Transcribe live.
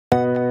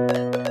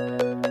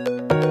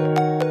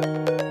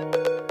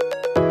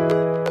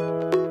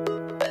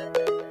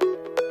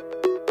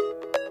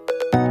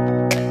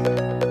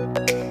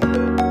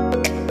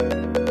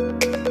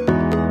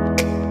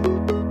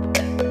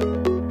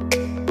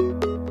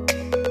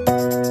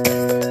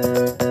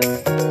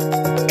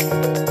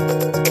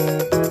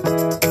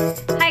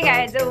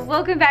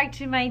welcome back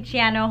to my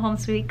channel, Home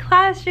Sweet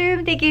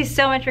Classroom. Thank you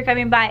so much for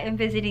coming by and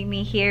visiting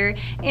me here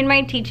in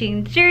my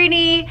teaching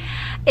journey.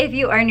 If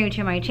you are new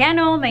to my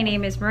channel, my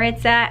name is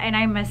Maritza and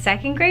I'm a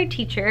second grade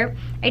teacher.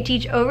 I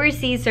teach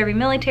overseas serving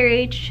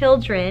military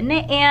children,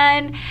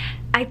 and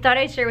I thought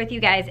I'd share with you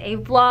guys a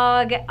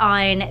vlog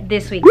on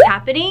this week's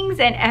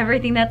happenings and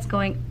everything that's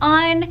going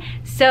on.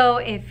 So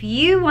if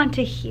you want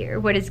to hear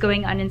what is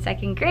going on in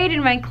second grade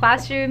in my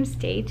classroom,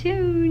 stay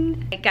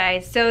tuned. Hey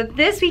guys, so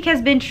this week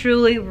has been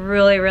truly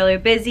really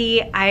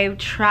busy. I've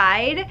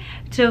tried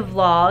to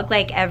vlog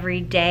like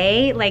every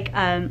day, like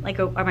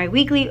my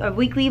weekly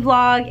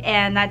vlog,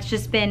 and that's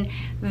just been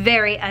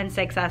very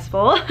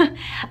unsuccessful.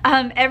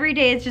 Every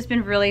day it's just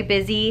been really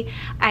busy.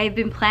 I've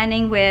been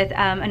planning with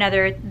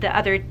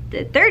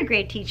the third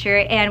grade teacher,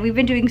 and we've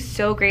been doing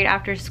so great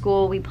after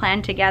school. We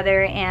planned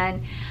together,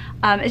 and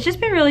it's just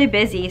been really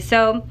busy.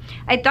 So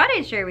I thought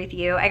I'd share with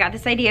you. I got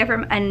this idea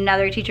from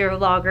another teacher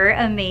vlogger,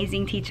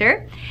 amazing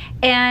teacher,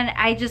 and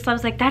I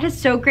was like, that is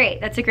so great.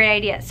 That's a great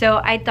idea.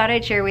 So I thought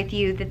I'd share with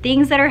you the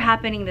things that are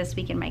happening this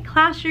week in my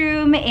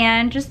classroom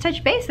and just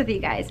touch base with you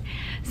guys.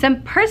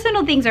 Some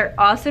personal things are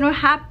also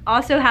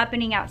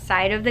happening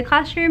outside of the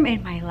classroom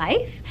in my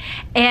life.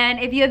 And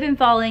if you have been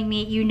following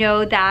me, you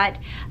know that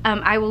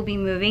I will be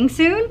moving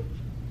soon.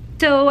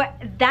 So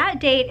that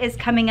date is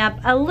coming up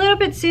a little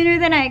bit sooner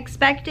than I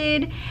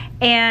expected,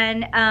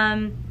 and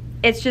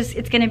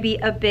it's gonna be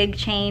a big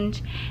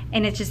change,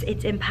 and it's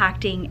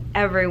impacting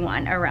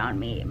everyone around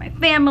me, my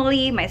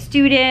family, my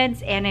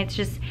students, and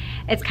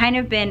it's kind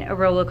of been a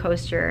roller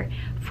coaster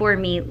for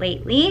me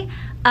lately.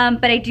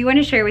 But I do want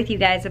to share with you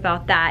guys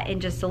about that in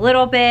just a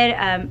little bit.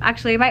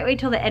 Actually, I might wait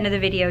till the end of the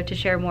video to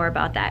share more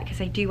about that,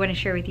 because I do want to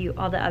share with you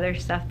all the other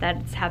stuff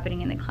that's happening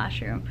in the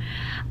classroom.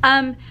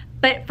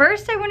 But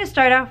first I want to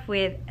start off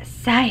with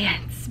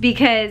science,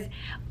 because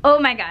oh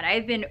my god,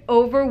 I've been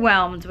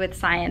overwhelmed with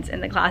science in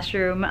the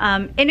classroom,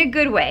 in a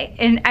good way.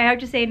 And I have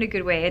to say, in a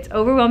good way. It's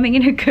overwhelming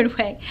in a good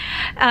way.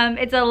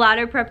 It's a lot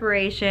of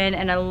preparation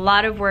and a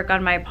lot of work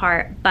on my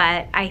part,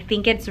 but I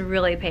think it's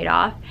really paid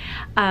off.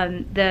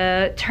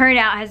 The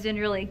turnout has been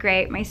really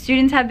great. My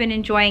students have been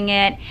enjoying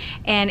it,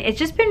 and it's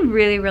just been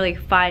really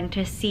fun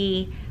to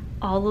see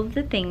all of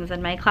the things in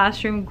my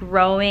classroom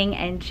growing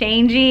and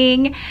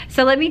changing.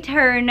 So let me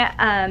turn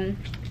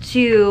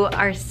to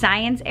our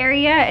science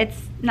area.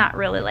 It's not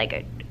really like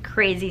a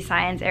crazy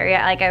science area.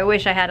 Like, I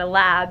wish I had a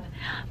lab,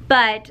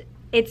 but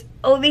it's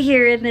over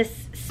here in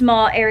this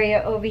small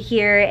area over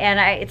here, and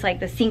it's like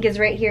the sink is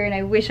right here, and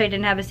I wish I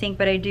didn't have a sink,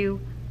 but I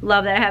do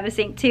love that I have a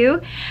sink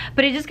too.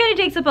 But it just kind of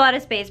takes up a lot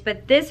of space.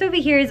 But this over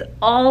here is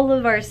all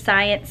of our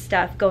science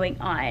stuff going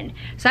on.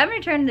 So I'm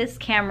going to turn this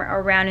camera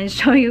around and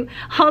show you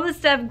all the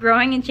stuff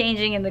growing and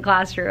changing in the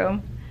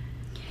classroom.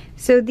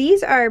 So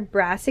these are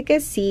brassica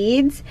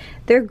seeds.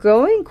 They're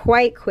growing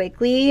quite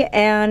quickly,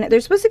 and they're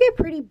supposed to get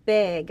pretty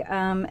big.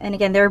 And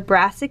again, they're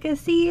brassica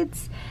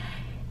seeds,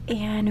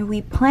 and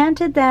we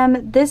planted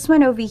them. This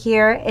one over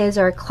here is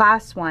our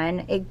class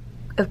one. It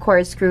of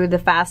course grew the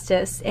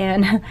fastest,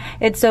 and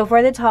it's so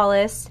far the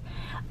tallest.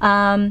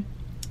 And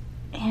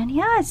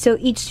yeah, so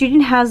each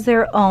student has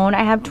their own.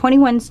 I have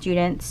 21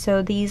 students,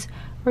 so these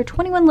are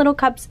 21 little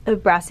cups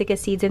of brassica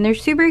seeds, and they're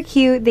super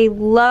cute. They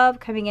love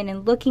coming in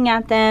and looking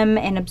at them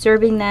and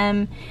observing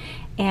them.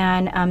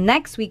 And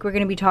next week we're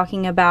going to be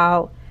talking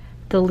about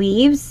the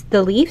leaves,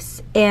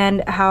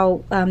 and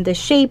how the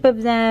shape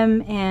of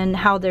them and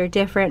how they're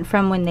different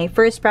from when they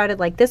first sprouted.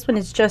 Like, this one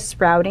is just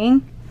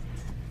sprouting.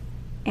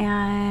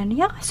 And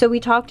yeah, so we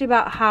talked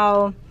about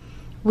how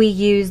we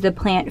use the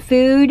plant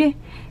food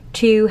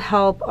to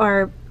help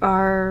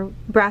our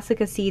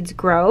brassica seeds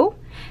grow.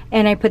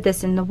 And I put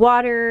this in the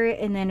water,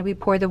 and then we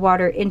pour the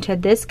water into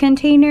this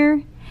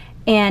container,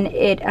 and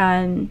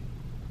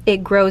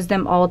it grows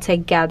them all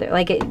together.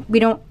 Like, we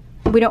don't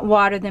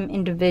water them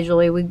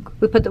individually. We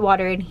put the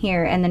water in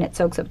here, and then it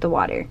soaks up the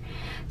water.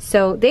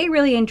 So they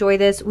really enjoy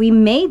this. We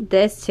made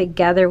this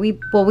together. We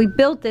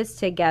built this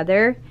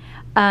together.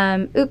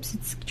 Oops,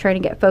 it's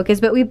trying to get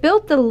focused, but we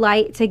built the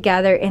light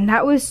together, and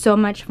that was so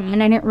much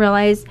fun. I didn't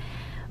realize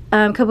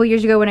a couple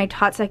years ago when I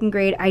taught second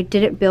grade, I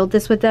didn't build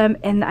this with them,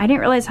 and I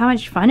didn't realize how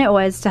much fun it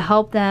was to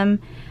help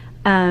them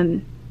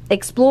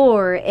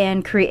explore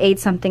and create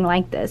something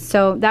like this.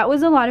 So that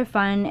was a lot of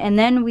fun. And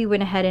then we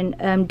went ahead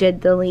and did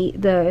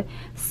the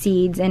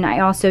seeds, and I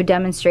also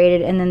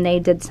demonstrated, and then they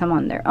did some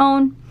on their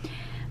own.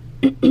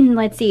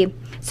 Let's see.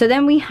 So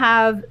then we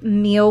have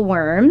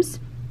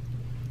mealworms.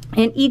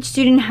 And each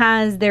student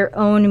has their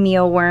own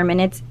mealworm, and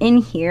it's in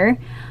here,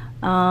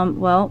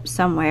 well,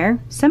 somewhere.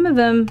 Some of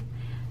them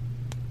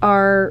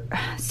are,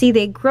 see,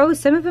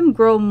 some of them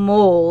grow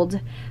mold.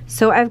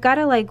 So I've got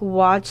to like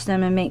watch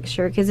them and make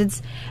sure, because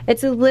it's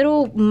a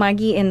little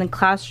muggy in the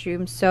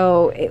classroom.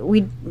 So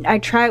we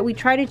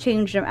try to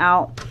change them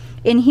out.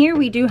 In here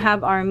we do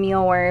have our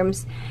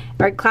mealworms,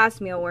 our class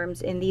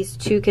mealworms, in these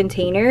 2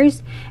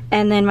 containers,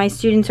 and then my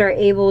students are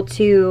able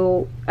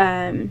to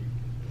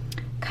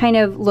kind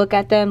of look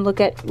at them,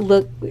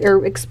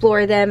 or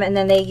explore them, and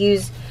then they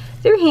use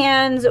their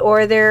hands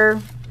or their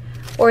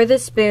or the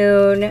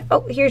spoon.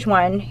 Oh, here's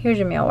one.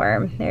 Here's a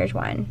mealworm. There's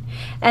one.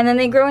 And then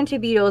they grow into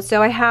beetles. So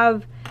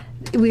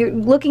we're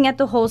looking at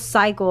the whole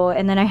cycle,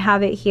 and then I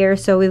have it here.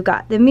 So we've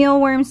got the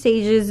mealworm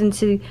stages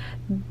into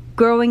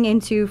growing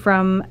into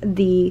from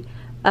the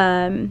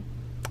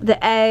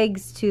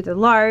eggs to the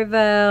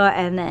larva,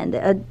 and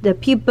then the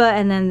pupa,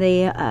 and then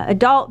the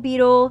adult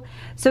beetle.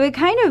 So it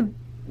kind of,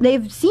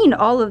 they've seen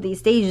all of these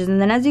stages.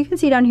 And then as you can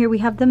see down here, we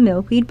have the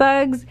milkweed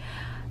bugs.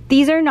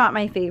 These are not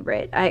my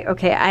favorite.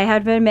 I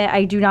have to admit,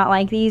 I do not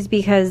like these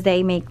because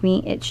they make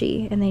me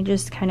itchy and they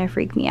just kind of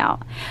freak me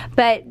out.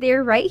 But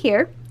they're right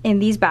here in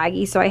these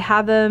baggies. So I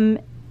have them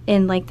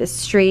in like the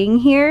string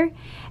here,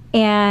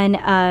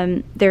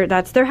 and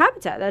that's their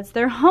habitat. That's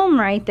their home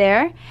right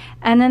there.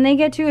 And then they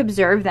get to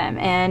observe them,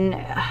 and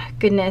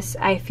goodness,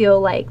 I feel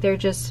like they're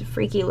just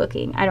freaky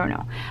looking. I don't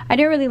know. I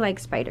don't really like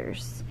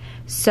spiders.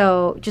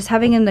 So just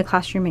having them in the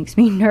classroom makes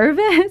me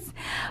nervous.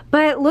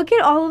 But look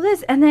at all of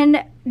this. And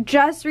then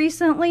just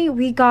recently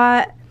we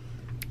got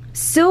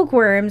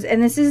silkworms,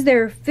 and this is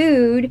their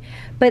food.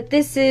 But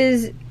this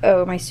is,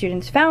 oh, my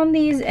students found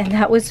these, and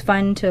that was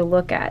fun to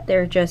look at.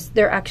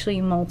 They're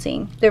actually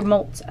molting. They're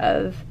molts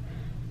of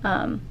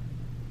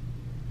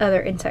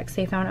other insects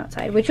they found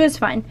outside, which was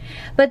fun.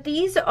 But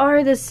these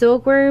are the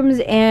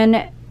silkworms,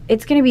 and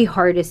it's gonna be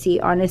hard to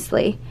see,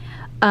 honestly.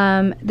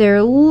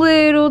 They're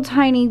little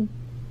tiny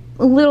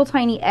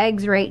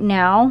eggs right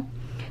now,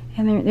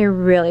 and they're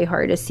really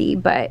hard to see,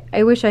 but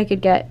I wish I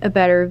could get a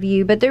better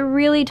view. But they're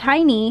really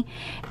tiny,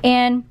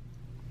 and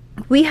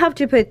we have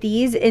to put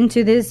these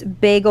into this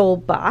big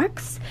old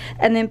box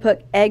and then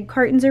put egg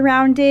cartons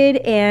around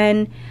it.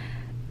 And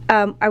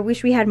I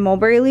wish we had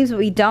mulberry leaves, but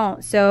we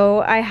don't,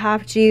 so I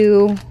have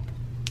to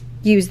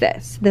use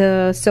this,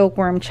 the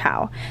silkworm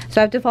chow.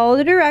 So I have to follow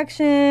the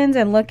directions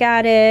and look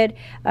at it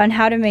on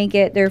how to make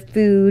it their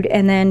food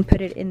and then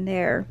put it in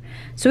there.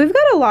 So we've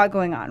got a lot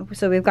going on.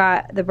 So we've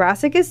got the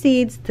brassica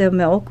seeds, the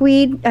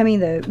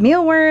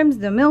mealworms,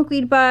 the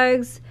milkweed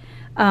bugs,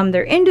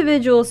 they're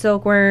individual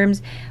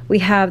silkworms. We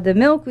have the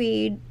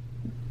milkweed,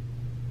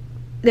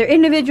 they're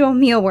individual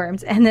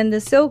mealworms, and then the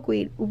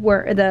silkworms,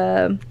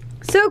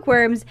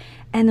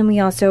 and then we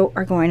also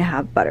are going to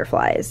have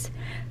butterflies.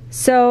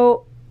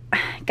 So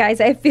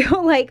guys, I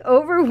feel like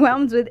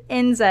overwhelmed with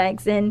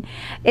insects, and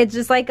it's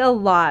just like a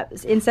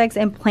lot, insects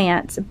and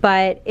plants,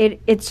 but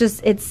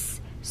it's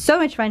so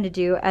much fun to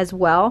do as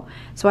well.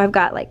 So I've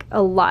got like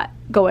a lot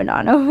going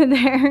on over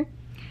there.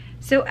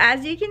 So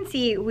as you can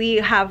see, we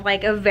have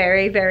like a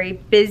very, very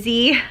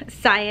busy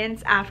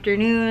science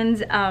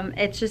afternoons.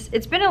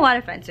 It's been a lot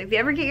of fun. So if you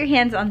ever get your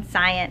hands on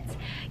science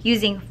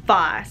using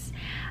FOSS,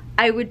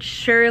 I would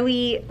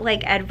surely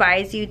like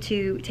advise you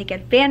to take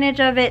advantage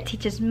of it,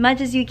 teach as much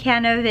as you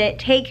can of it,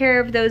 take care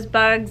of those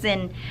bugs,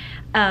 and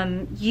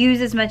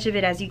use as much of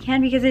it as you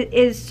can, because it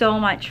is so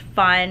much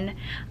fun.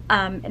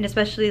 And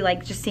especially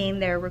like just seeing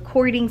their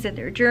recordings and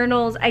their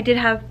journals. I do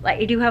have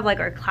like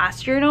our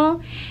class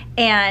journal,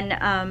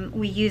 and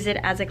we use it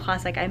as a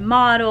class, like I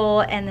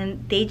model, and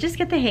then they just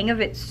get the hang of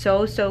it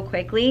so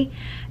quickly.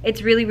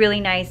 It's really,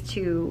 really nice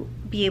to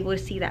be able to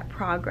see that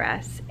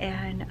progress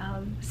and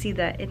see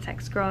the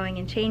insects growing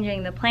and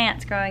changing, the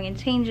plants growing and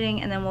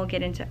changing, and then we'll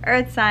get into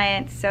earth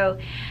science. So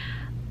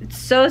it's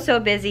so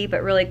busy,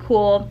 but really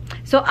cool.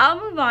 So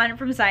I'll move on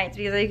from science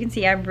because as you can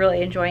see, I'm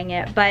really enjoying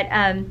it. But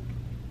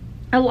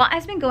a lot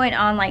has been going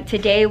on. Like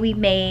today we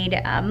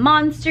made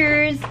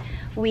monsters.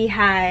 We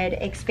had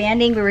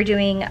expanding. We were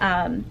doing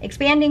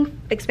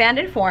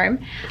expanded form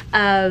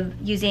of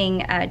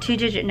using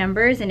 2-digit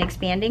numbers in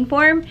expanding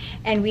form,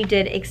 and we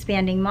did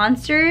expanding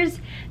monsters.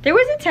 There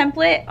was a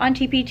template on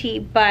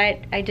TPT, but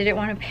I didn't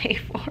want to pay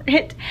for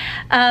it,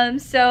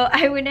 so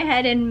I went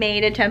ahead and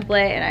made a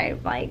template, and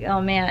I'm like,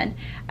 oh man,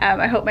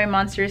 I hope my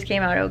monsters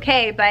came out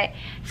okay. But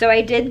so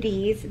I did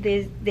these.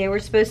 They were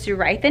supposed to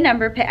write the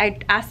number. I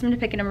asked them to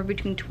pick a number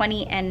between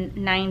 20 and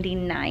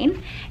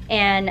 99,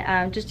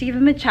 and just to give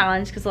them a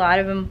challenge, because a lot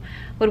of them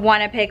would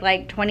want to pick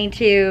like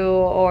 22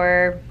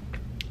 or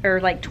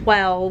like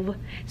 12.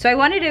 So I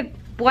wanted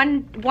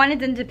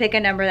them to pick a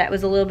number that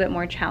was a little bit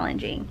more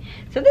challenging.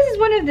 So this is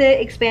one of the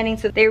expanding.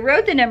 So they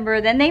wrote the number,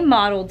 then they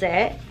modeled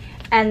it,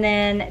 and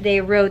then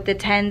they wrote the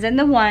 10s and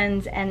the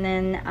 1s, and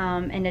then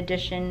an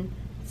addition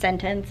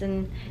sentence.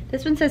 And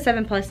this one says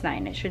 7 plus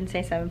 9. It shouldn't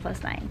say 7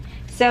 plus 9.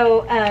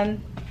 So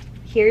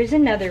here's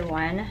another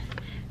one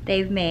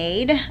they've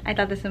made. I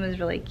thought this one was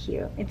really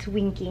cute. It's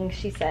winking,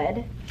 she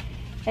said.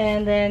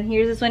 And then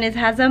here's this one. It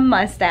has a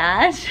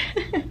mustache.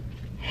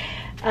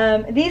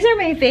 These are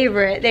my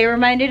favorite. They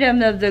reminded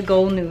him of the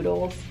Gold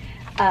Noodles,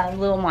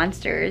 little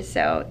monsters.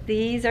 So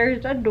these are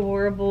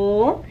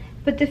adorable.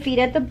 Put the feet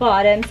at the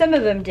bottom. Some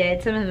of them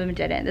did, some of them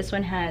didn't. This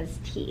one has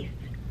teeth.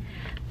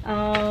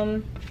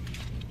 And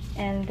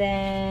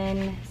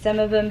then some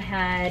of them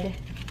had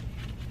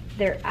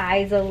their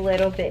eyes a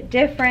little bit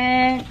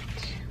different.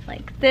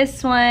 Like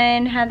this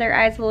one had their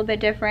eyes a little bit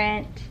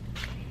different.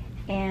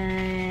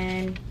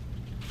 And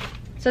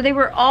so they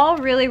were all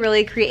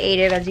really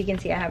creative. As you can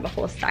see, I have a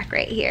whole stack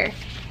right here.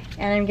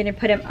 and I'm gonna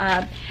put them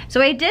up.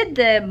 So I did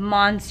the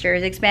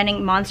monsters,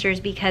 expanding monsters,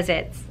 because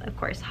it's, of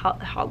course,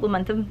 the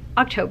month of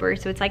October,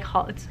 so it's like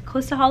it's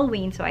close to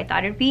Halloween, so I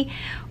thought it'd be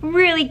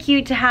really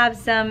cute to have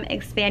some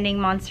expanding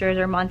monsters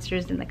or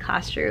monsters in the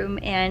classroom,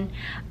 and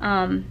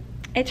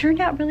it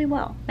turned out really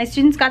well. My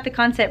students got the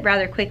concept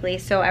rather quickly,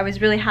 so I was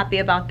really happy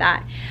about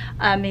that,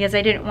 because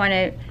I didn't want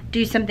to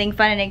do something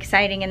fun and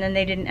exciting and then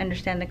they didn't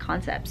understand the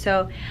concept.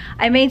 So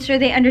I made sure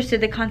they understood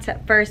the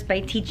concept first by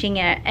teaching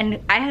it, and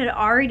I had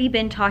already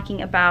been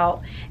talking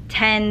about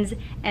tens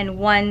and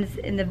ones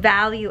and the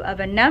value of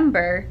a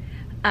number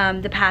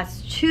the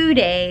past 2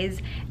 days,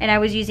 and I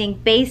was using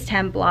base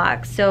 10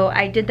 blocks. So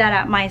I did that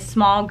at my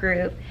small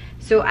group.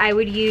 So I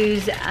would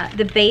use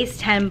the base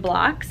 10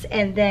 blocks,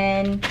 and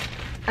then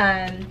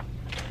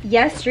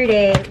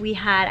yesterday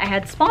I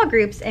had small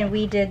groups and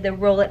we did the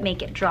roll it,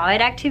 make it, draw it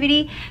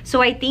activity.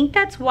 So I think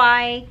that's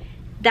why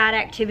that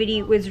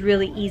activity was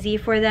really easy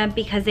for them,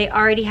 because they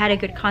already had a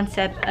good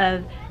concept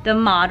of the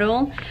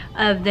model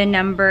of the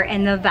number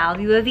and the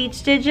value of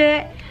each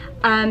digit.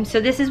 So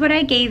this is what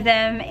I gave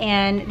them,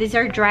 and these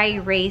are dry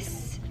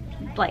erase,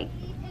 like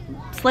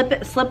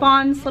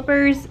slip-on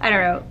slippers, I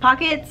don't know,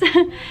 pockets.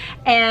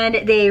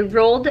 And they would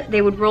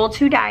roll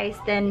 2 dice,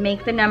 then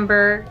make the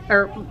number,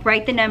 or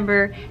write the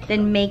number,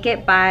 then make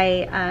it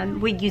by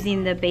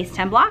using the base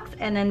 10 blocks,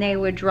 and then they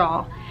would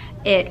draw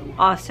it,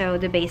 also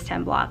the base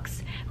 10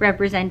 blocks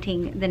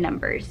representing the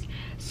numbers.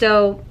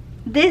 So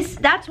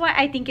that's why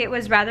I think it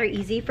was rather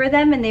easy for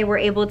them, and they were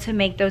able to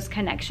make those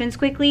connections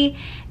quickly.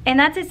 And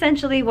that's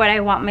essentially what I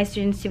want my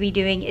students to be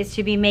doing, is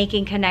to be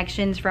making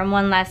connections from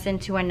one lesson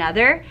to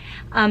another,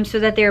 so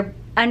that they're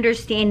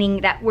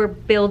understanding that we're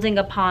building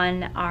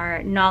upon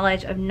our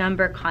knowledge of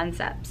number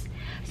concepts.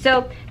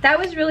 So that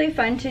was really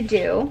fun to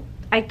do.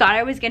 I thought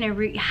I was gonna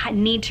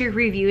need to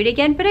review it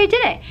again, but I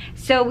didn't.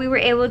 So we were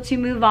able to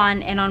move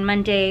on, and on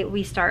Monday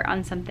we start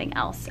on something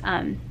else.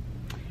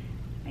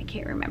 I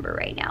can't remember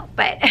right now,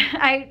 but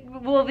I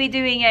will be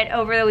doing it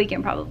over the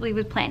weekend probably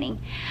with planning.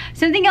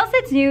 Something else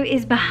that's new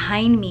is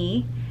behind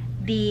me,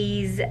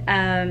 these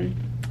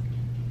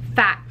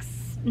fact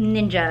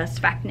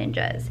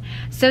ninjas.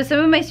 So some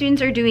of my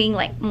students are doing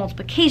like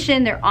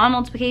multiplication, they're on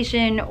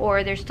multiplication,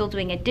 or they're still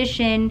doing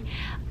addition,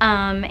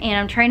 and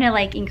I'm trying to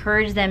like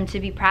encourage them to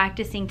be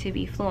practicing to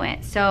be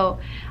fluent. So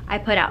I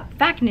put out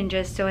fact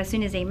ninjas, so as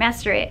soon as they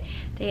master it,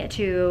 they get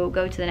to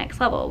go to the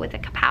next level with a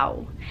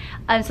kapow.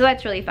 So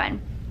that's really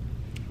fun.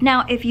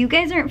 Now, if you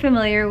guys aren't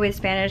familiar with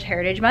Spanish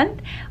Heritage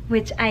Month,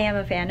 which I am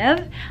a fan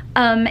of,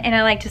 and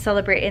I like to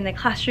celebrate in the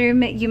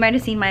classroom, you might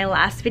have seen my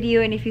last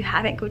video, and if you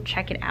haven't, go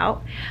check it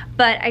out.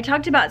 But I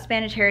talked about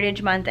Spanish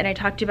Heritage Month, and I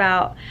talked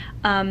about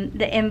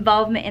the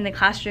involvement in the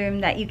classroom,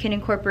 that you can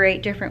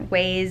incorporate different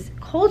ways,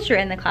 culture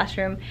in the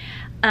classroom,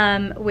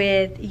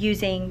 with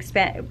using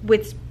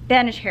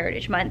Spanish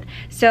Heritage Month.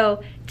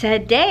 So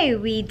today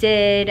we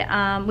did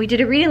a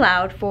read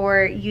aloud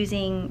for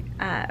using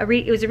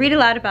it was a read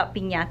aloud about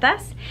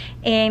piñatas,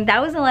 and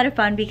that was a lot of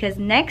fun, because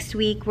next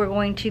week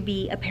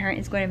a parent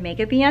is going to make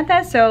a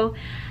piñata, so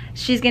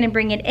she's going to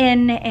bring it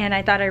in, and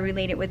I thought I'd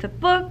relate it with a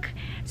book.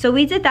 So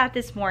we did that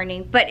this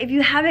morning. But if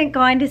you haven't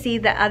gone to see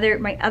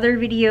my other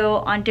video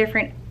on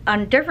different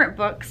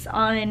books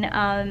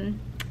on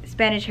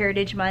Spanish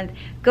Heritage Month,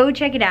 go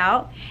check it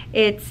out.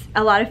 It's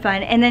a lot of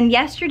fun. And then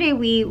yesterday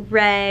we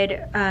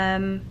read,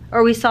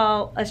 or we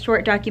saw a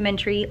short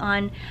documentary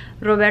on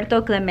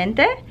Roberto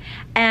Clemente,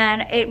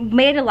 and it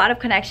made a lot of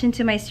connection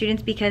to my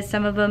students, because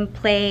some of them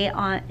play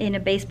in a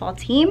baseball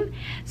team.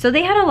 So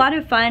they had a lot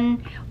of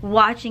fun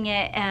watching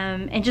it,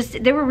 and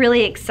just they were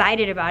really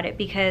excited about it,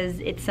 because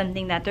it's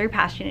something that they're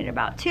passionate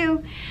about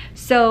too.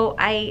 So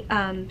I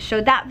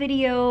showed that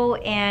video,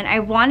 and I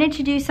wanted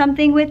to do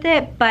something with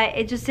it, but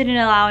it just didn't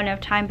allow enough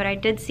time. But I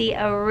did see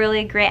a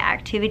really great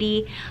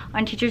activity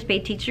on Teachers Pay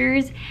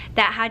Teachers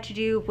that had to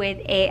do with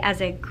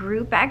as a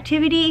group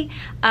activity.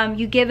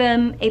 You give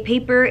them a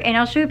paper, and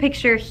I'll show you a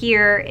picture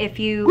here if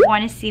you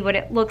want to see what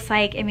it looks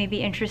like and may be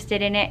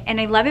interested in it.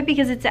 And I love it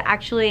because it's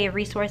actually a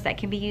resource that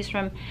can be used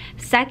from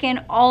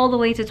 2nd all the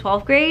way to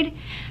 12th grade.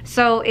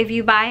 So if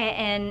you buy it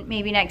and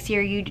maybe next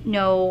year you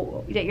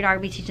know that you're not going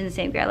to be teaching the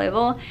same grade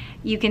level,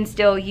 you can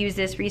still use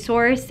this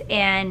resource,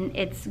 and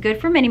it's good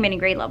for many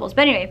grade levels.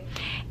 But anyway,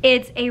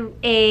 it's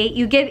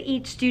you give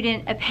each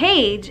student a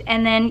page,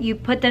 and then you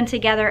put them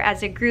together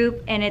as a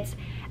group, and it's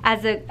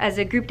as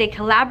a group they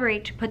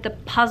collaborate to put the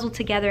puzzle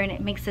together, and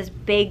it makes this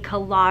big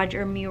collage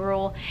or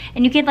mural,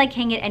 and you can like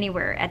hang it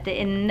anywhere,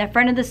 in the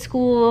front of the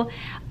school,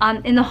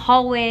 in the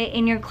hallway,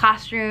 in your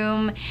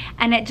classroom,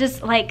 and it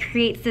just like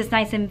creates this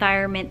nice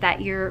environment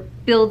that you're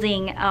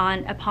building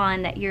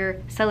upon, that you're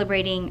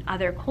celebrating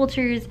other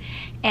cultures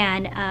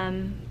and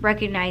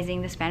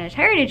recognizing the Spanish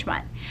Heritage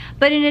Month.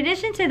 But in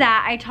addition to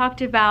that, I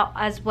talked about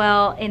as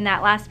well in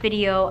that last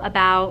video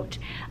about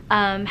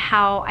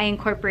how I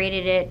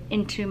incorporated it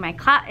into my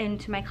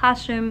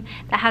classroom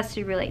that has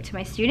to relate to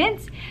my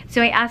students.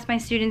 So I asked my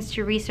students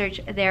to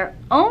research their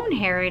own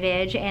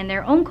heritage and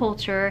their own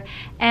culture,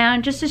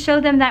 and just to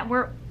show them that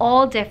we're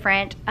all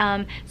different.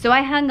 So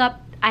I hung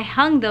up I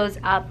hung those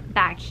up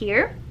back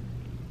here.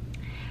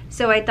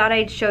 So I thought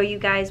I'd show you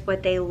guys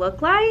what they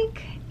look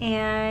like,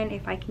 and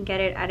if I can get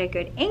it at a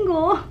good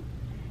angle.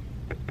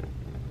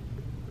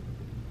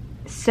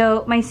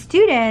 So my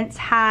students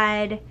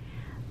had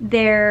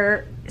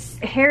their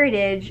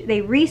heritage,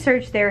 they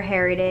researched their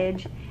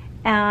heritage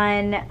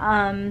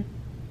and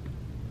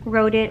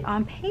wrote it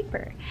on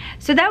paper.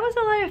 So that was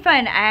a lot of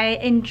fun. I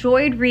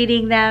enjoyed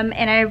reading them,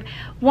 and I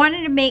want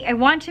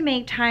to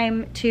make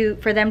time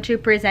for them to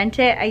present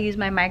it. I use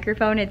my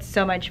microphone. It's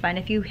so much fun.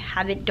 If you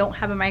don't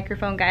have a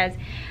microphone, guys,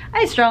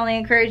 I strongly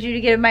encourage you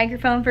to get a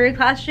microphone for your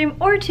classroom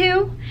or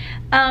two.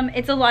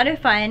 It's a lot of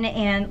fun,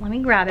 and let me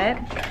grab it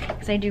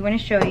because I do want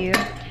to show you.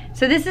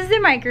 So this is the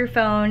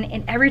microphone,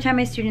 and every time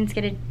my students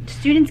get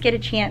a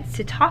chance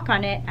to talk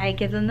on it, I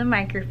give them the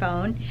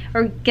microphone,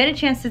 or get a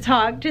chance to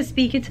talk, to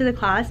speak into the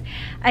class.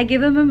 I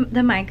give them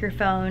the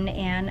microphone,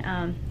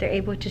 and they're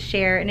able to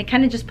share, and it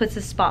kind of just puts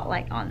a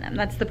spotlight on them.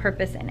 That's the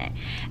purpose in it,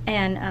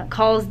 and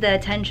calls the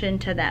attention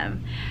to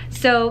them.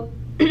 So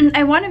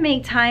I want to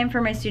make time for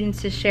my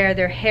students to share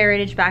their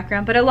heritage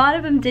background, but a lot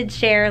of them did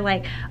share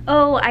like,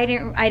 oh, I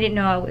didn't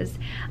know I was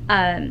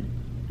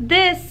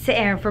this,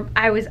 and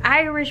I was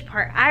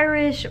part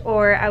Irish,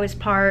 or I was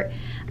part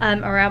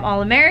or I'm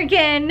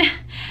all-American.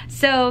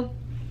 So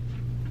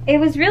it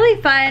was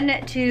really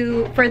fun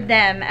for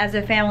them as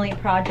a family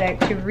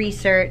project to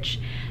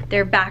research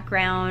their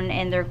background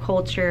and their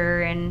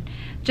culture and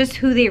just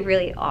who they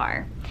really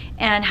are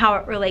and how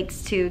it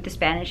relates to the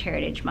Spanish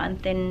Heritage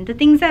Month and the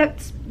things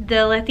that the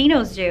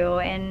Latinos do,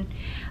 and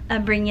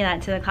bringing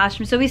that to the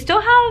classroom. So we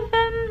still have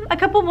a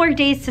couple more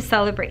days to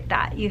celebrate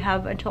that. You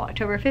have until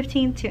October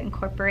 15th to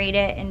incorporate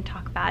it and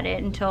talk about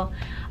it until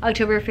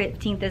October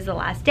 15th is the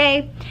last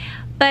day.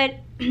 But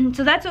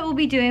so that's what we'll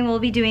be doing. We'll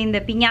be doing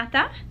the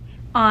piñata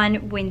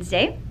on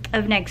Wednesday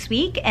of next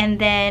week, and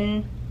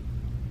then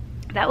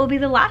that will be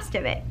the last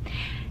of it.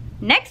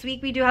 Next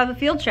week we do have a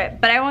field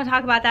trip, but I won't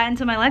talk about that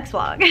until my next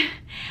vlog.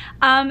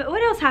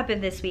 What else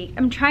happened this week?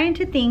 I'm trying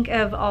to think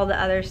of all the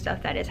other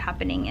stuff that is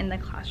happening in the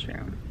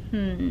classroom.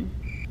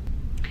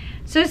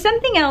 So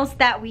something else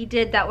that we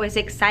did that was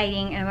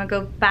exciting, and I'm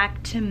gonna go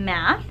back to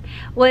math,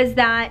 was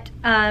that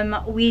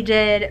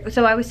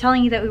so I was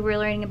telling you that we were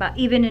learning about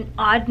even and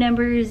odd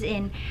numbers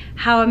and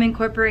how I'm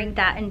incorporating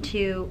that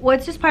into, well,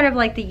 it's just part of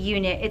like the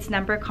unit. It's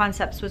number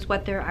concepts was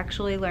what they're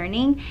actually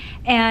learning.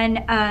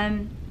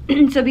 And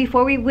so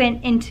before we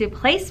went into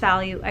place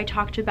value, I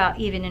talked about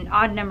even and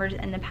odd numbers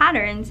and the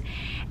patterns,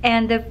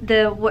 and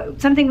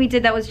something we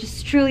did that was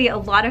just truly a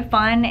lot of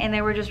fun, and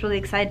they were just really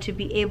excited to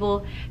be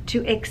able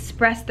to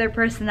express their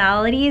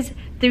personalities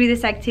through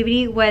this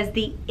activity, was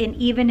the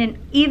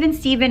even,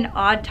 Steven,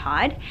 odd,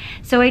 Todd.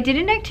 So I did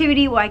an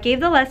activity where I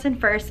gave the lesson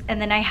first, and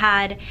then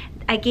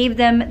I gave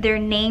them their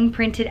name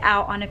printed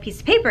out on a piece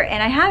of paper,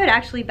 and I have it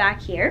actually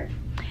back here.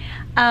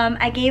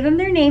 I gave them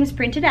their names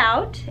printed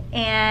out,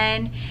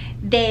 and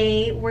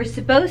they were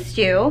supposed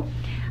to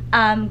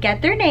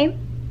get their name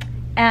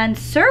and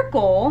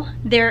circle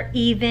their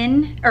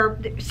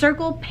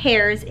circle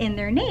pairs in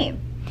their name.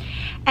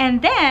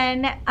 And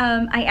then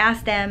I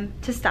asked them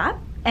to stop,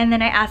 and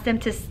then I asked them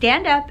to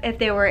stand up if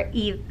they were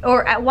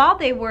while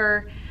they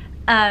were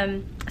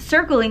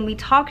circling, we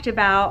talked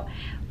about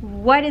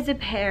what is a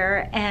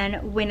pair,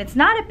 and when it's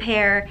not a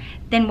pair,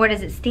 then what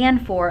does it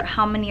stand for,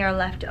 how many are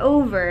left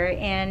over,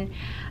 and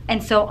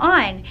so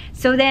on.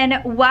 So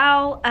then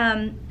while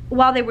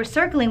they were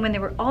circling, when they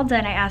were all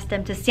done, I asked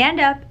them to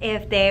stand up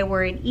if they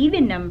were an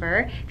even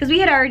number, because we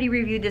had already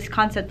reviewed this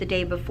concept the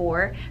day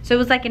before. So it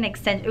was like an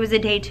extension, it was a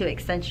day 2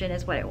 extension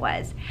is what it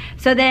was.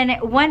 So then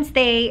once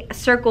they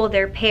circled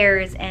their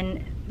pairs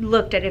and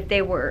looked at if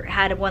they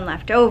had one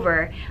left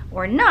over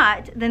or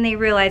not, then they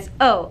realized,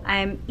 oh,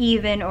 I'm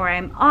even or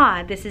I'm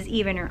odd. This is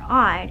even or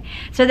odd.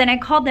 So then I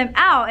called them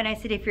out and I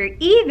said, if you're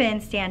even,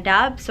 stand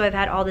up. So I've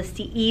had all the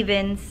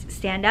evens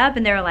stand up,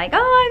 and they were like,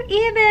 oh, I'm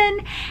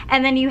even.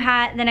 And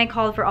then I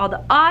called for all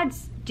the odd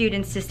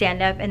students to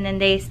stand up, and then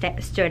they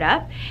stood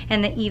up,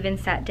 and the even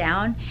sat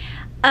down.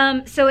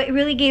 So it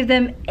really gave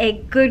them a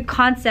good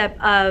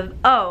concept of,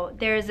 oh,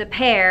 there's a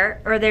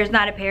pair or there's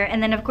not a pair.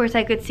 And then of course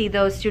I could see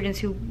those students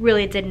who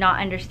really did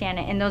not understand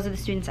it, and those are the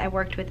students I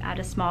worked with at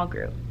a small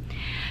group.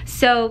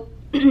 So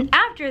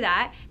after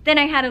that, then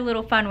I had a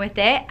little fun with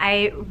it.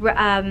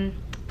 I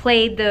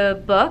played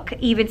the book,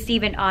 Even,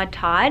 Steven, Odd,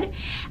 Todd,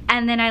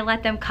 and then I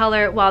let them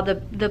color while the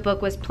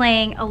book was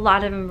playing. A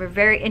lot of them were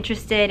very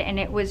interested, and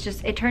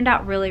it turned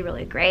out really,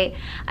 really great.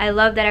 I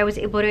love that I was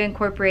able to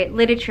incorporate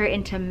literature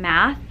into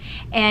math,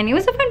 and it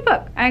was a fun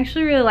book. I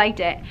actually really liked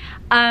it.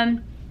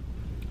 And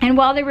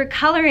while they were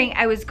coloring,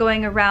 I was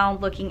going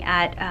around looking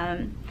at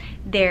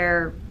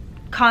their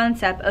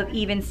concept of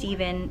even,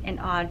 Steven, and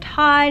odd,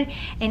 Todd.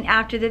 And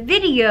after the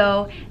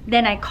video,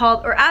 then I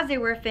called, or as they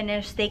were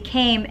finished, they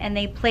came and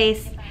they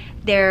placed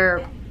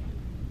their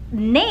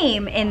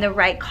name in the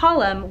right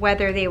column,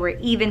 whether they were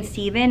even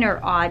Steven or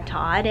odd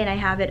Todd, and I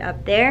have it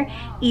up there,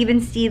 even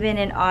Steven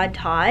and odd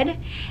Todd.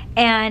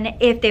 And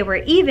if they were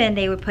even,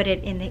 they would put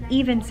it in the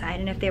even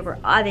side, and if they were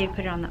odd, they'd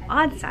put it on the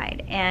odd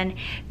side. And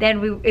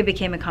then it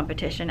became a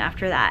competition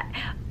after that.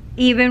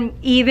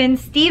 Even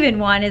Steven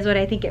won is what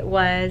I think it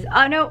was.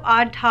 Oh no,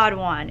 odd Todd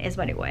won is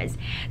what it was.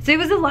 So it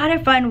was a lot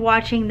of fun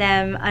watching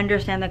them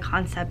understand the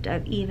concept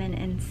of even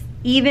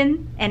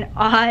and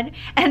odd,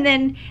 and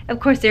then of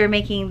course they were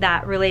making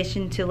that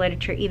relation to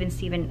literature, even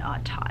Steven and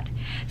odd Todd.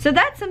 So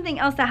that's something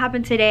else that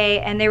happened today,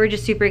 and they were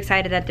just super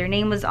excited that their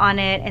name was on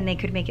it and they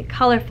could make it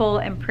colorful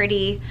and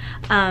pretty.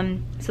 So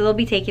they'll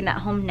be taking that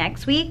home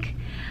next week.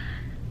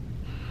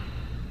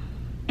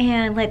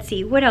 And let's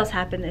see, what else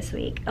happened this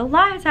week? A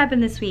lot has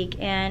happened this week,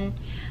 and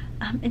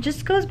it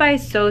just goes by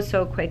so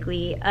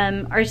quickly.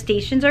 Our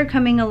stations are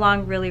coming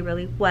along really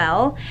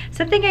well.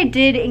 Something I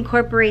did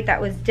incorporate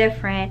that was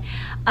different.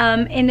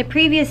 In the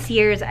previous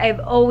years, I've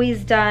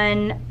always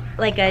done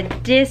like a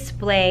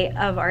display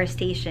of our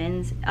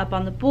stations up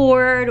on the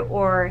board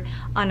or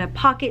on a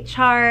pocket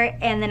chart,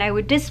 and then I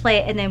would display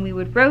it and then we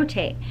would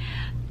rotate.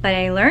 But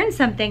I learned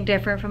something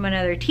different from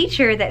another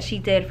teacher that she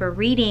did for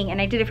reading, and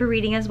I did it for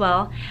reading as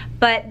well,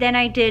 but then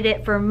I did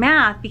it for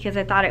math because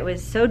I thought it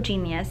was so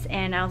genius,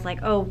 and I was like,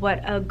 oh,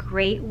 what a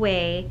great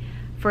way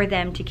for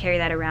them to carry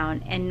that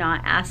around and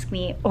not ask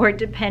me or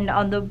depend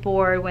on the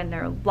board when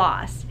they're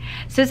lost.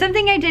 So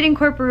something I did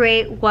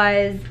incorporate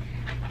was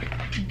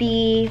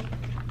the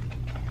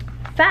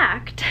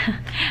fact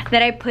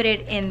that I put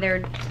it in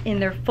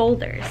their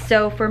folders.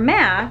 So for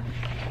math,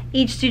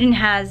 each student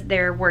has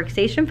their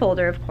workstation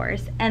folder, of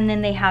course, and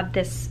then they have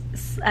this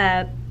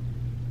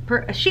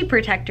sheet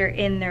protector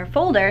in their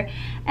folder,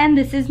 and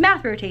this is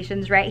math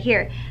rotations right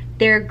here.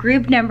 Their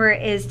group number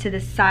is to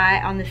the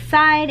side, on the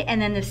side,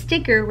 and then the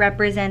sticker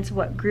represents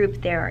what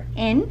group they're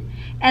in.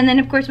 And then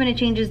of course when it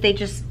changes, they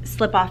just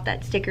slip off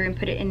that sticker and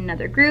put it in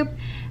another group,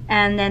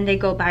 and then they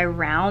go by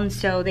round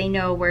so they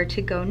know where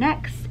to go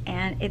next.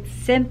 And it's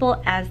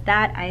simple as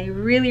that. I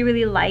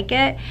really like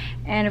it.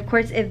 And of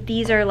course, if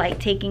these are like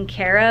taken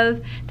care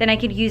of, then I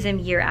could use them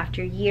year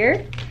after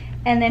year.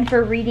 And then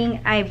for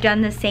reading, I've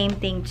done the same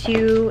thing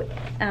too.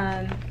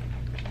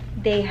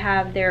 They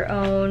have their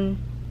own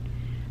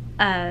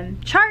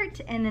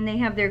chart, and then they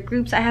have their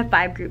groups. I have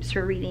 5 groups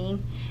for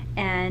reading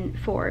and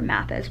for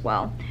math as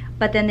well.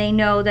 But then they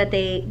know that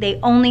they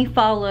only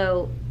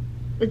follow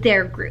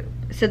their group.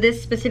 So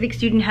this specific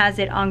student has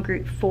it on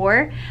group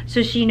 4,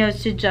 so she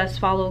knows to just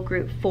follow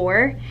group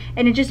 4,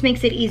 and it just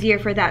makes it easier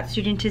for that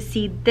student to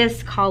see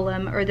this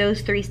column or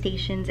those 3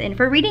 stations. And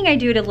for reading, I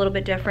do it a little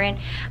bit different.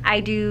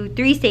 I do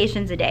 3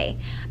 stations a day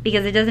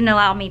because it doesn't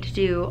allow me to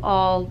do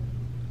all.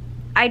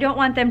 I don't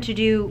want them to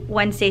do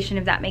one station,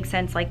 if that makes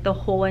sense, like the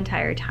whole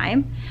entire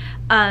time.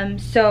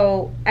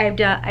 So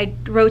I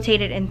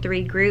rotate it in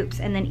 3 groups,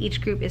 and then each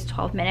group is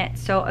 12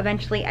 minutes. So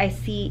eventually I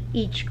see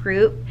each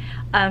group.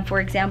 For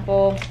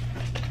example,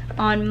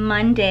 on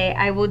Monday,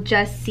 I will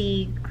just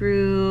see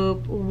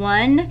group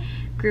 1,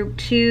 group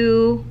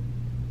 2,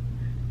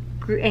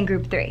 and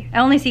group 3. I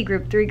only see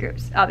 3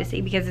 groups,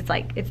 obviously, because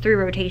it's 3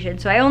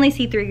 rotations. So I only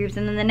see 3 groups,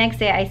 and then the next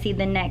day I see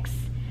the next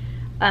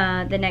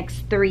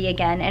 3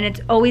 again. And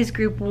it's always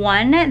group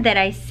 1 that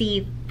I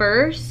see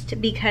first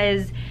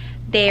because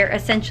they're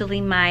essentially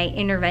my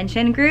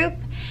intervention group.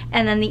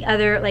 And then the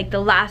other, like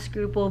the last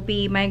group, will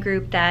be my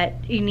group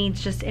that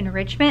needs just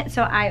enrichment.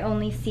 So I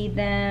only see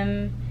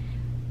them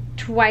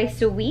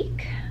twice a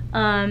week.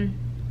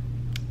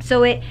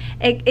 So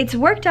it's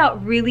worked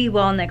out really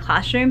well in the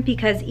classroom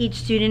because each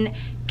student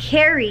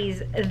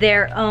carries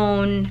their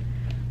own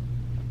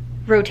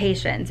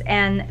rotations,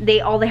 and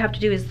all they have to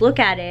do is look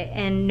at it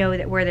and know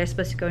that where they're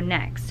supposed to go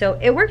next. So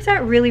it works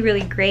out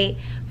really great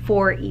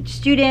for each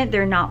student.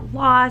 They're not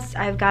lost.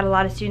 I've got a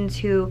lot of students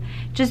who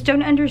just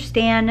don't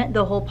understand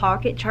the whole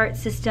pocket chart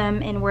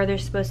system and where they're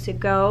supposed to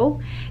go,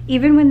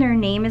 even when their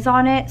name is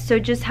on it. So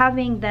just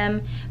having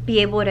them be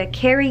able to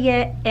carry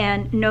it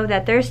and know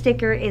that their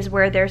sticker is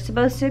where they're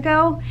supposed to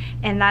go,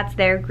 and that's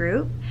their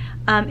group.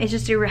 It's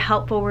just a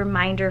helpful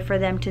reminder for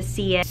them to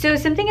see it. So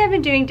something I've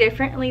been doing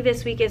differently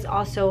this week is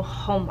also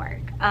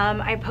homework.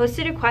 I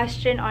posted a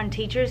question on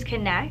Teachers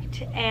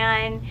Connect,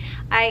 and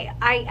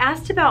I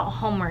asked about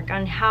homework,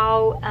 on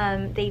how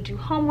they do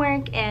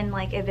homework, and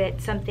like if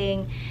it's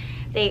something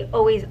they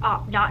always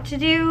opt not to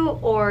do,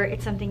 or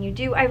it's something you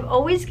do. I've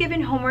always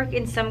given homework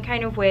in some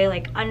kind of way,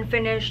 like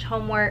unfinished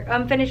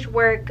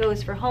work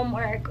goes for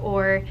homework,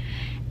 or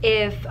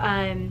if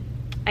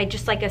I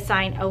just like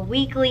assign a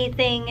weekly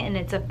thing and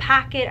it's a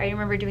packet. I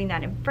remember doing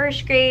that in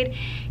 1st grade.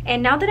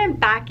 And now that I'm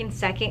back in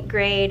 2nd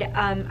grade,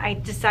 I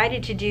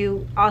decided to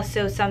do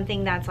also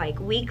something that's like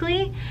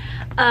weekly.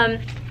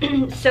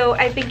 So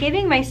I've been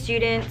giving my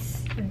students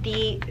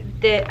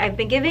I've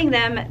been giving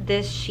them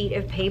this sheet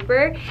of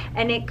paper,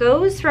 and it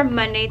goes from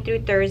Monday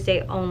through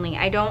Thursday only.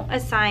 I don't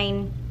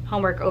assign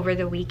homework over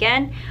the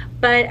weekend,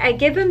 but I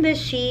give them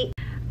this sheet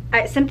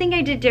something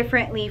I did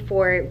differently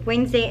for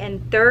Wednesday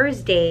and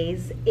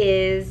Thursdays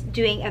is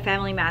doing a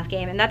family math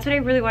game, and that's what I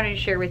really wanted to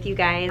share with you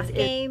guys.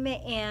 Game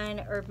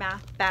and or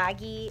math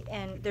baggie,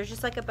 and there's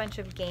just like a bunch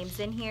of games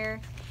in here,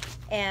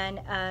 and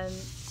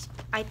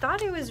I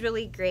thought it was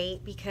really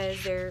great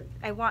because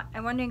I want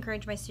to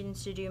encourage my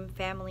students to do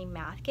family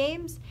math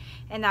games,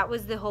 and that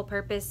was the whole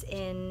purpose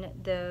in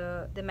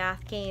the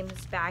math games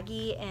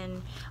baggie.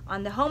 And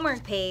on the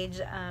homework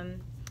page,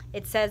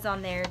 it says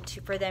on there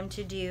for them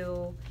to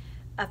do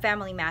a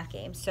family math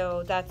game.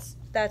 So that's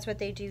what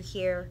they do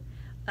here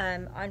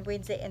on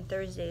Wednesday and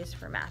Thursdays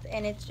for math,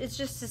 and it's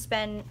just to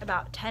spend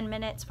about 10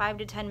 minutes, 5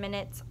 to 10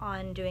 minutes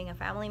on doing a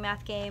family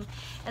math game,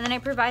 and then I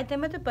provide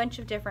them with a bunch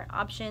of different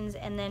options.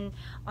 And then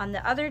on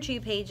the other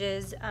 2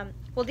 pages,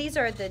 well, these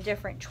are the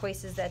different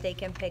choices that they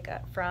can pick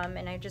up from,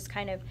 and I just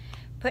kind of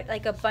put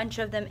like a bunch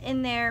of them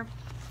in there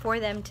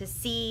for them to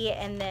see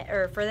and then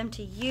or for them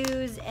to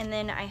use. And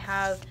then I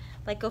have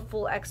like a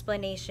full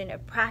explanation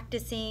of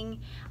practicing.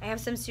 I have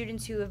some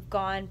students who have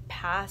gone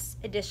past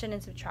addition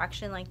and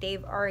subtraction, like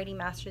they've already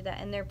mastered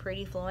that and they're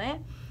pretty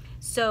fluent.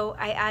 So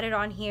I added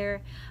on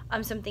here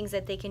some things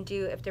that they can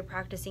do if they're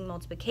practicing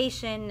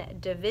multiplication,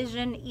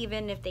 division,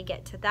 even if they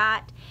get to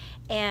that,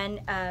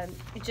 and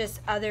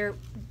just other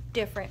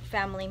different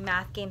family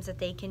math games that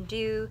they can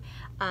do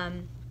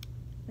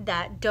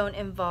that don't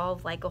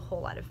involve like a whole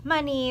lot of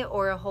money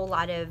or a whole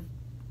lot of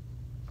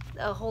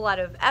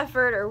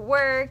effort or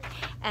work,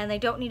 and they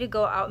don't need to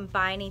go out and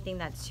buy anything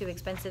that's too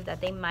expensive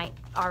that they might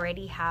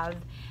already have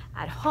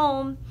at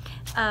home.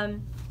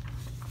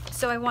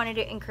 So I wanted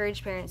to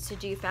encourage parents to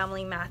do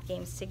family math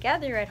games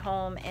together at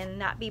home, and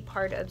that be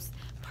part of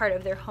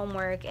their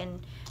homework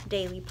and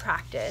daily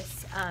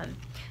practice.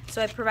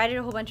 So I provided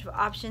a whole bunch of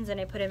options, and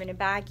I put them in a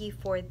baggie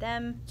for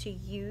them to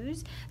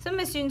use. Some of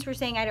my students were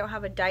saying I don't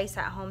have a dice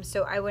at home,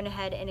 so I went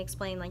ahead and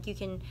explained like you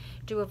can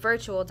do a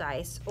virtual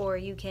dice, or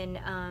you can,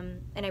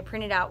 and I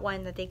printed out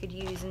one that they could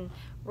use and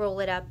roll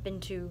it up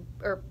into,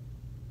 or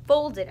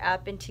fold it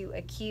up into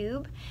a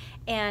cube,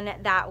 and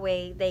that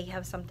way they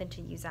have something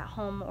to use at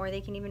home, or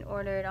they can even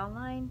order it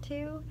online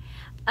too.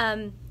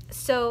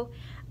 So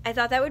I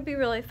thought that would be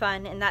really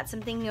fun, and that's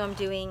something new I'm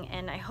doing,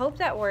 and I hope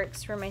that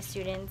works for my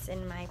students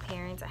and my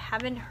parents. I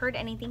haven't heard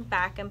anything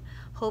back. I'm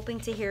hoping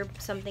to hear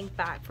something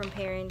back from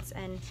parents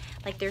and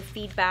like their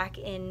feedback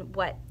in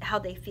how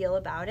they feel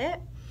about it.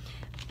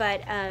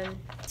 But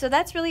so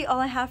that's really all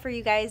I have for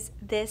you guys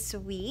this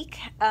week.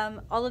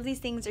 All of these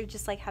things are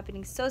just like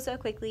happening so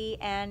quickly,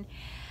 and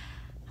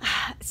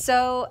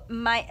so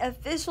my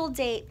official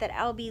date that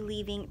I'll be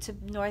leaving to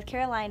North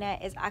Carolina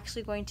is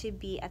actually going to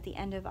be at the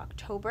end of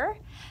October.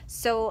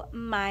 So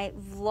my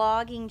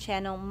vlogging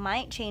channel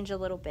might change a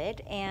little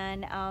bit,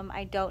 and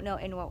I don't know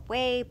in what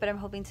way, but I'm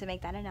hoping to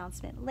make that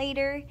announcement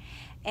later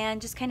and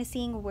just kind of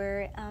seeing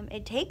where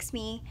it takes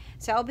me.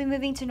 So I'll be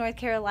moving to North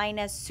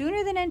Carolina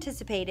sooner than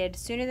anticipated,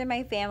 sooner than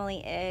my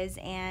family is,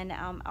 and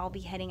I'll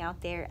be heading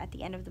out there at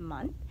the end of the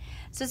month.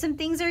 So some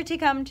things are to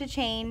come to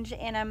change,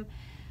 and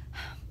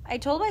I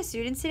told my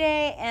students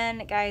today,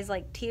 and guys,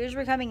 like tears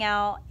were coming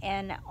out,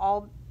 and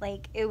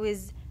it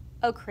was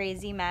a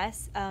crazy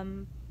mess.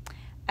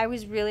 I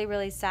was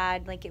really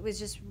sad. Like, it was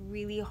just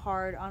really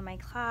hard on my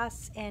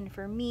class and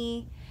for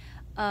me.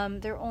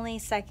 They're only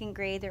 2nd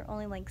grade. They're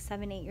only like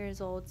 7-8 years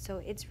old, so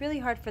it's really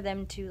hard for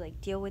them to like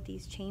deal with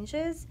these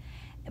changes.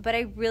 But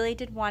I really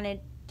did want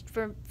it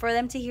for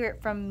them to hear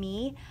it from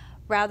me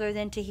rather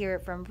than to hear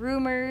it from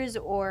rumors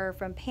or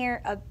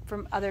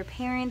from other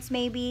parents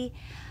maybe.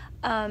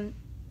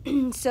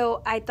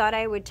 So I thought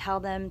I would tell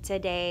them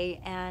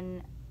today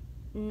and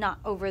not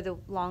over the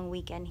long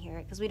weekend here,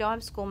 because we don't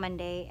have school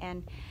Monday,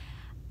 and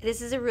this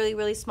is a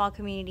really small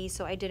community,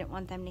 so I didn't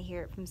want them to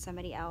hear it from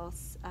somebody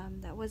else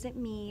that wasn't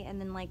me,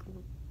 and then like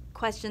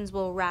questions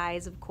will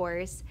rise, of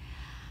course.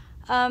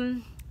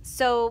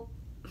 So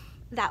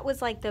that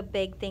was like the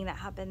big thing that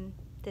happened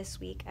this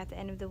week at the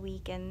end of the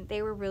week, and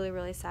they were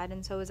really sad,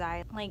 and so was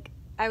I. Like,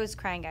 I was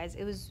crying, guys.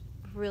 It was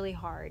really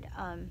hard.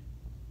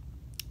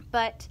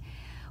 But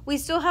we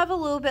still have a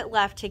little bit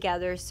left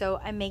together, so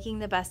I'm making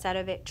the best out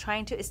of it,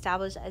 trying to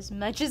establish as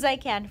much as I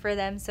can for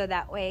them, so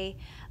that way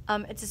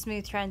it's a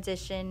smooth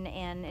transition,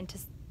 and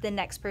the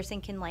next person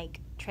can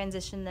like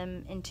transition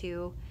them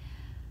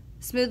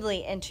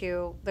smoothly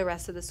into the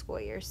rest of the school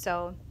year.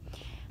 So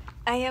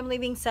I am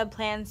leaving sub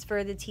plans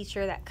for the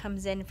teacher that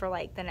comes in for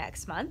like the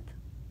next month,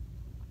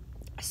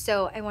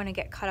 so I want to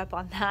get caught up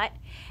on that.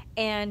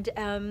 And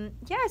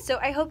yeah, so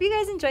I hope you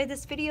guys enjoyed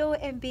this video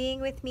and being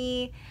with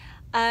me.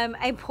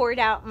 I poured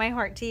out my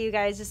heart to you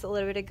guys just a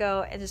little bit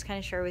ago, and just kind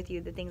of share with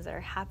you the things that are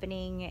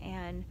happening,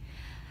 and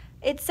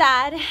it's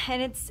sad, and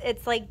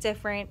it's like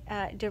different,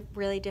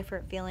 really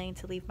different feeling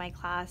to leave my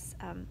class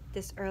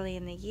this early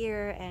in the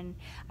year. And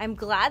I'm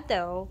glad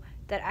though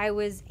that I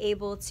was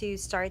able to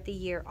start the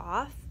year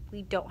off.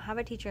 We don't have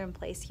a teacher in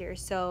place here,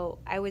 so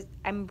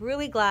I'm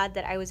really glad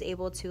that I was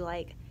able to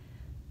like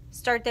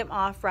start them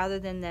off rather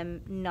than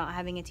them not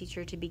having a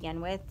teacher to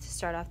begin with to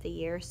start off the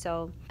year.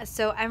 So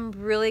I'm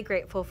really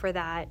grateful for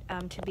that,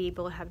 to be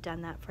able to have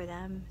done that for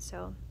them.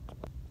 So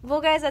Well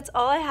guys, that's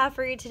all I have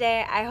for you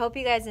today. I hope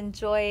you guys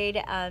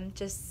enjoyed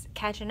just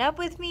catching up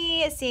with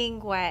me, seeing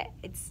what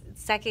it's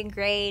second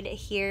grade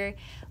here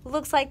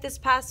looks like this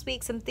past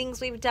week, some things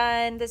we've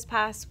done this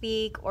past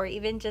week, or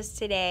even just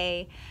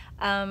today.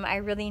 I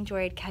really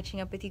enjoyed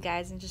catching up with you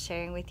guys and just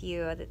sharing with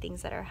you the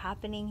things that are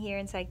happening here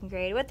in second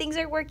grade, what things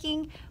are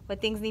working, what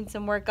things need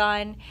some work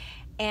on.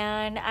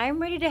 And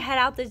I'm ready to head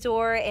out the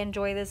door and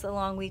enjoy this a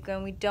long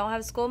weekend. We don't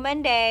have school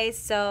Monday,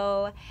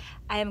 so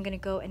I am going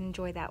to go and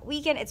enjoy that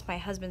weekend. It's my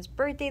husband's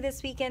birthday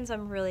this weekend, so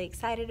I'm really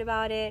excited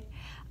about it.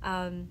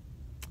 I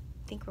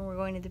think we're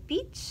going to the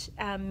beach,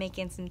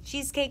 making some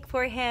cheesecake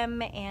for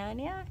him,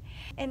 and yeah.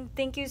 And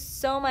thank you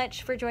so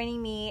much for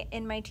joining me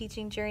in my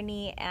teaching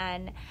journey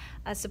and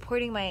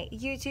supporting my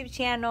YouTube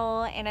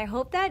channel. And I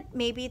hope that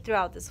maybe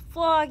throughout this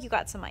vlog you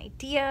got some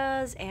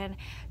ideas, and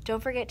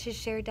don't forget to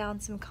share down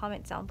some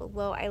comments down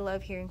below. I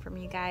love hearing from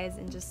you guys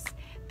and just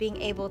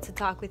being able to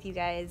talk with you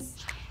guys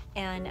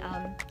and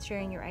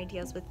sharing your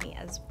ideas with me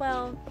as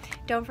well.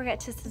 Don't forget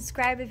to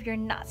subscribe if you're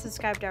not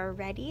subscribed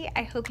already.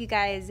 I hope you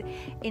guys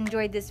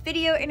enjoyed this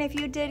video, and if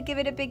you did, give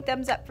it a big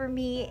thumbs up for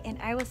me, and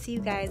I will see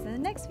you guys in the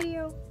next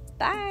video.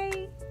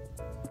 Bye!